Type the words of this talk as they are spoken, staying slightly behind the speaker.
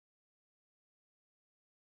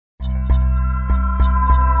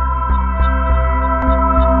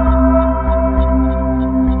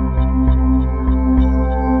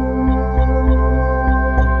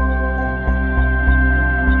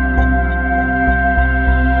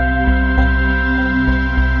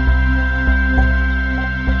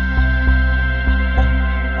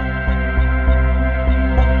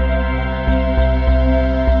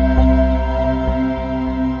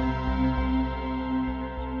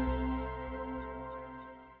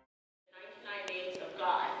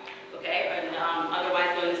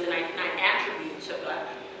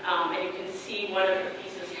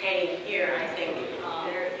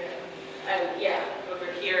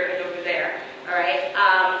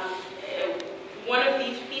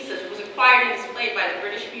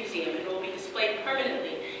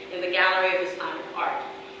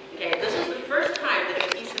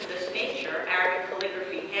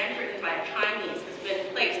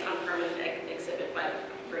permanent exhibit by the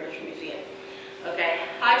British Museum. Okay,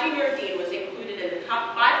 Haji Noor Deen was included in the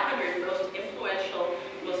top 500 most influential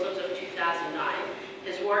Muslims of 2009.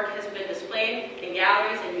 His work has been displayed in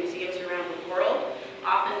galleries and museums around the world,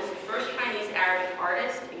 often as the first Chinese Arabic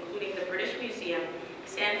artist, including the British Museum,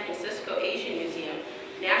 San Francisco Asian Museum,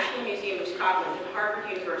 National Museum of Scotland, and Harvard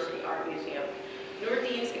University Art Museum. Noor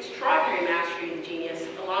Deen's extraordinary mastery and genius,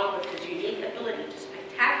 along with his unique ability to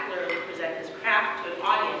spectacularly present his craft to an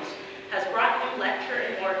audience, has brought him lecture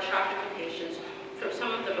and workshop invitations from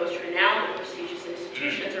some of the most renowned and prestigious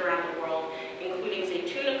institutions around the world, including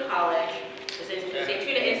Zaytuna College, the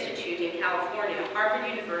Zaytuna Institute in California, Harvard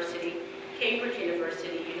University, Cambridge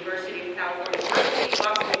University, University of California,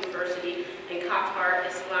 Boston University, and Qatar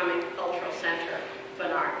Islamic Cultural Center,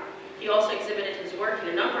 Fanar. He also exhibited his work in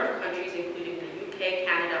a number of countries, including the UK,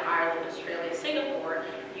 Canada, Ireland, Australia, Singapore,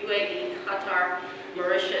 UAE, Qatar,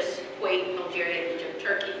 Mauritius, Kuwait, Algeria, Egypt,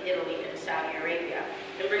 Turkey, Italy, and Saudi Arabia,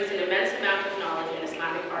 and brings an immense amount of knowledge in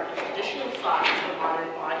Islamic art and traditional thought to a modern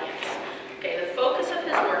audience. Okay, the focus of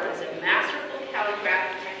his work is a masterful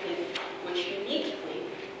calligraphic technique, which uniquely,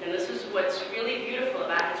 and this is what's really beautiful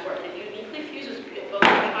about his work, it uniquely fuses both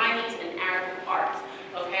Chinese and Arabic arts,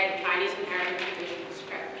 okay, the Chinese and Arabic traditional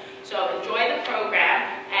script. So enjoy the program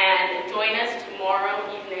and join us tomorrow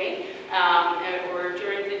evening or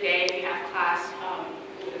during the day if you have class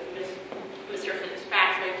with Mr.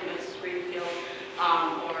 Fitzpatrick, Ms. Greenfield,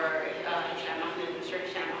 or Mr.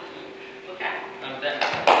 Sheamus. Okay.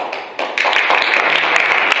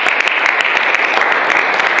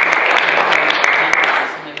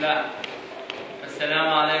 السلام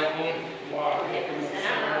عليكم. وعليكم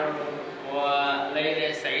السلام.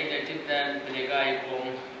 وليلة سعيدة جدا بلقائكم،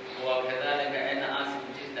 وكذلك أنا آسف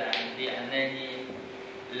جدا لأنني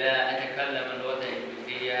لا أتكلم اللغة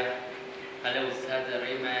الإنجليزية. الأستاذة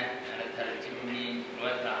ريما ترجمني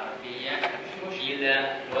اللغة العربية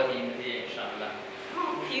إلى اللغة الإنجليزية إن شاء الله.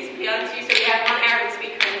 Peace be unto you. So we have one Arabic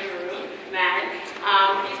speaker in the room, Matt.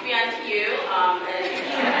 Peace be unto you,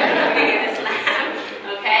 in Islam.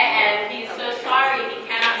 Okay, and he's so sorry he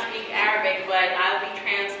cannot speak Arabic, but I'll be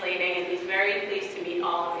translating, and he's very pleased to meet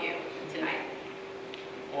all of you tonight.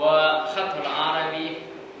 وخط العربي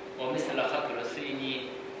ومثل خط الصيني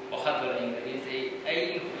وخط الإنجليزي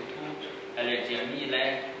أي خطوط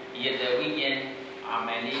الجميلة يدويا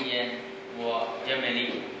عمليا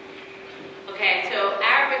وجماليا. Okay, so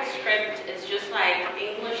Arabic script is just like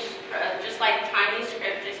English, just like Chinese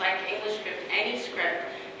script, just like English script. Any script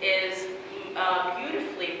is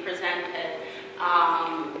beautifully presented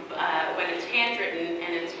when it's handwritten,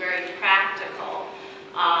 and it's very practical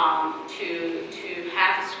to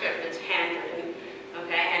have a script that's handwritten.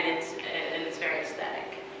 Okay, and it's very aesthetic.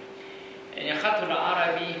 يعني خط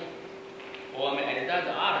العربي هو من إعداد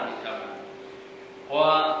عربي طبعا،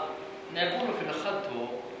 ونقول في الخط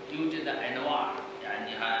يوجد أنواع،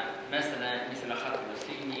 يعني مثلا مثل خط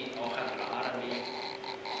الصيني أو خط العربي.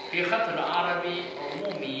 في خط العربي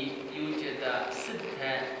عمومي يوجد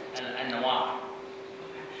 6 أنواع.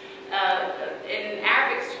 In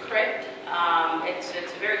Arabic script, it's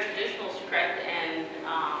a very traditional script and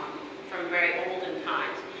from very olden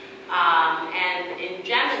times. And in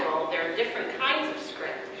general, there are different kinds of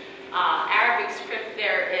script. Arabic script,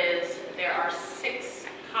 there are 6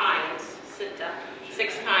 kinds,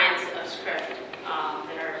 6 kinds of script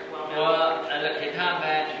that are well known.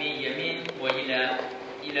 والكتابة من يمين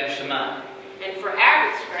إلى شمال. And for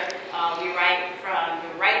Arabic script, we write from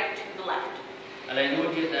the right to the left.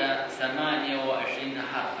 يوجد 28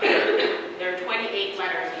 حرفا. There are 28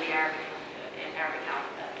 letters in the Arabic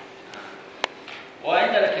alphabet.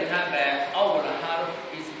 وعند الكتابة أول حرف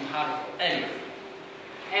اسمه حرف ألف.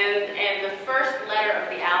 And the first letter of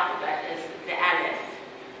the alphabet is the alif.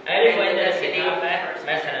 ألف وعند الكتابة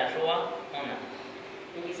مثلا شو هنا.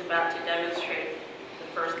 And he's about to demonstrate the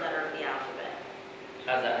first letter of the alphabet.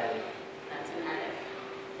 هذا ألف. That's an alif.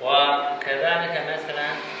 وكذلك مثلا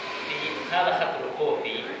في هذا خط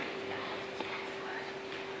الكوفي.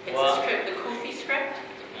 It's a script, the Kufi script.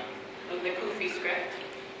 The Kufi script.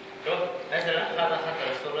 شوف مثلا هذا خط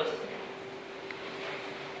الثلث.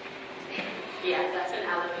 Yeah, that's an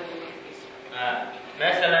alif in the Kufi script.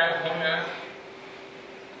 مثلا هنا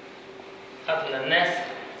خط النسخ.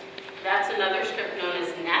 That's another script known as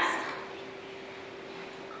Nest.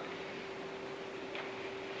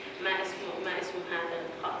 ما اسمه هذا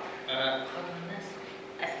الخط؟ خط النسخ.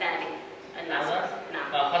 الثاني. النسخ.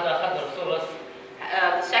 نعم. خط الثلث.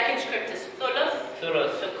 The second script is ثلث.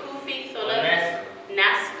 ثلث. So Kufi ثلث.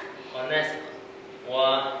 نسخ. ونسخ.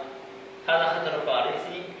 وهذا خط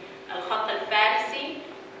الفارسي. الخط الفارسي.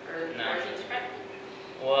 Persian script.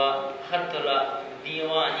 وخط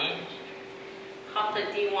الديواني. الديواني خط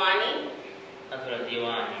الديواني خط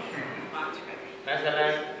الديواني مثلا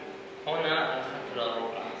هنا الخط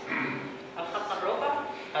الرقعة الخط الرقعة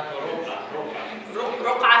خط الرقعة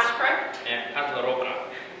رقعة سكريبت خط الرقعة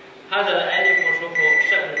هذا الألف وشوفوا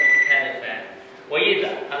شكل مختلفة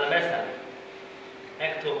وإذا هذا مثلا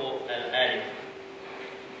نكتب الألف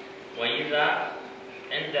وإذا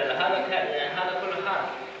عند هذا كل حرف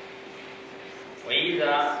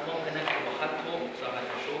وإذا ممكن نكتب خطه سوف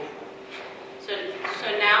تشوف. So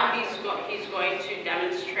now he's going to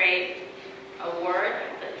demonstrate a word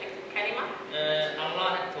كلمة. الله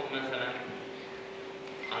نكتب مثلا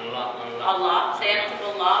الله. Allah. Say it to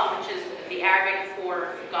Allah, which is the Arabic for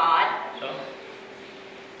God. So.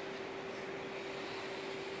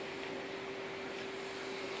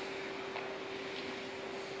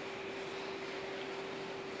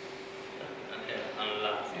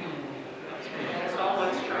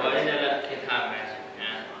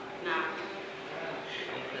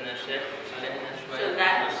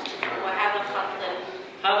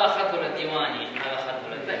 هذا خط الديواني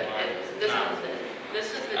This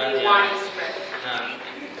is the Diwani script. نعم.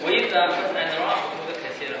 وإذا مثلا نراه خطوط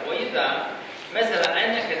كثيرة وإذا مثلا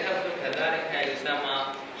أنا كتبت كذلك يسمى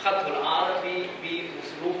خط العربي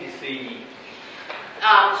بأسلوب الصيني.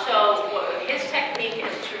 So his technique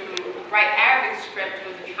is to write Arabic script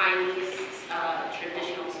with the Chinese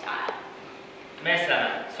traditional style.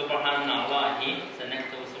 مثلا سبحان الله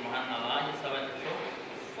سنكتب سبحان الله سوف نشوف.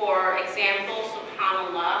 For example,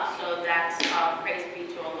 Subhanallah, so that's praise be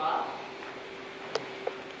to Allah.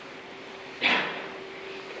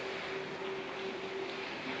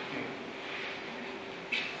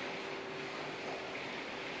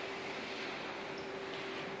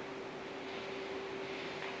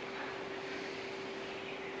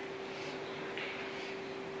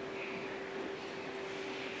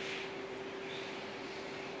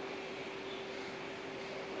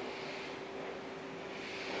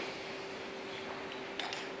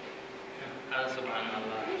 سبحان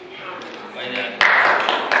الله وإذا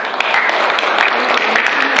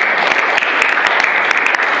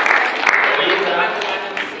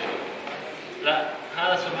لا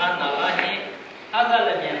هذا سبحان الله هذا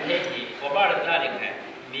لم ينتهي وبعد ذلك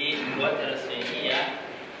بالوتر الصينية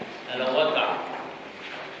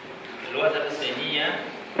الوتر الصينية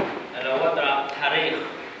الوتر تاريخ.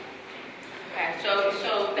 Okay, so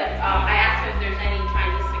that I